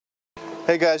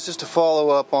Hey guys, just to follow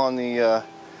up on the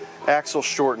axle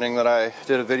shortening that I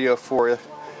did a video for you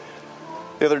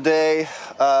the other day.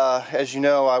 As you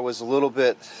know, I was a little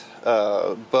bit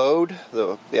bowed.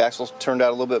 The axles turned out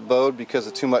a little bit bowed because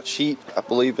of too much heat, I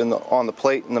believe, on the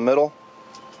plate in the middle.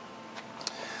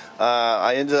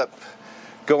 I ended up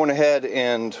going ahead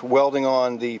and welding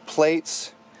on the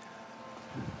plates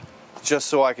just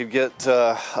so I could get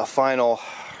a final,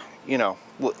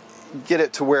 get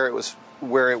it to where it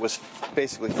was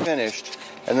basically finished,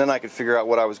 and then I could figure out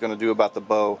what I was going to do about the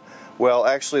bow. Well,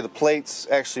 actually the plates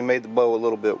actually made the bow a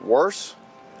little bit worse.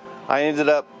 I ended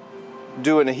up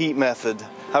doing a heat method.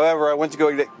 However, I went to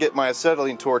go get my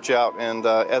acetylene torch out, and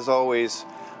as always,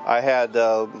 I had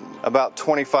about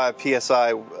 25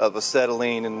 psi of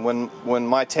acetylene, and when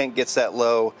my tank gets that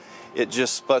low, it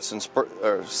just spits and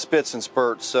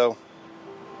spurts. So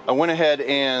I went ahead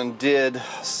and did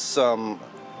some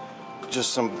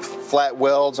flat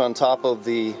welds on top of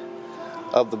the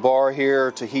bar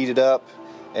here to heat it up,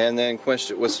 and then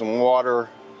quenched it with some water.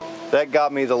 That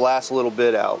got me the last little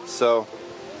bit out. So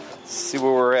let's see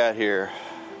where we're at here.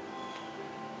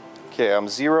 Okay, I'm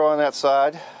 0 on that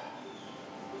side,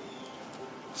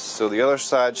 so the other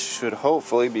side should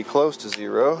hopefully be close to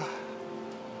 0.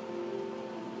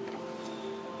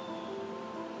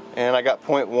 And I got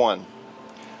 0.1.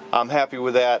 I'm happy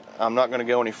with that. I'm not going to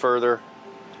go any further.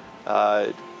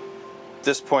 At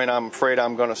this point, I'm afraid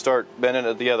I'm going to start bending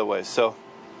it the other way. So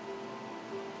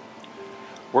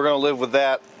we're going to live with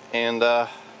that, and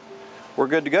we're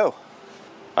good to go.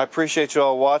 I appreciate you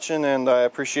all watching, and I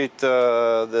appreciate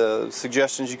the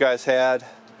suggestions you guys had.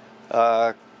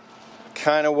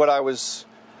 Kind of what I was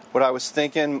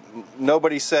thinking.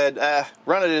 Nobody said,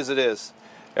 run it as it is.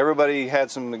 Everybody had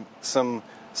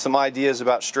some ideas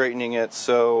about straightening it,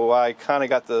 so I kind of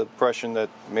got the impression that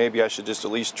maybe I should just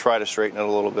at least try to straighten it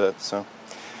a little bit. So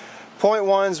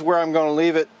 0.1's where I'm going to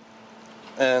leave it,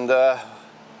 and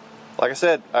like I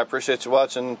said, I appreciate you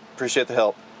watching, appreciate the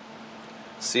help.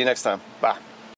 See you next time. Bye.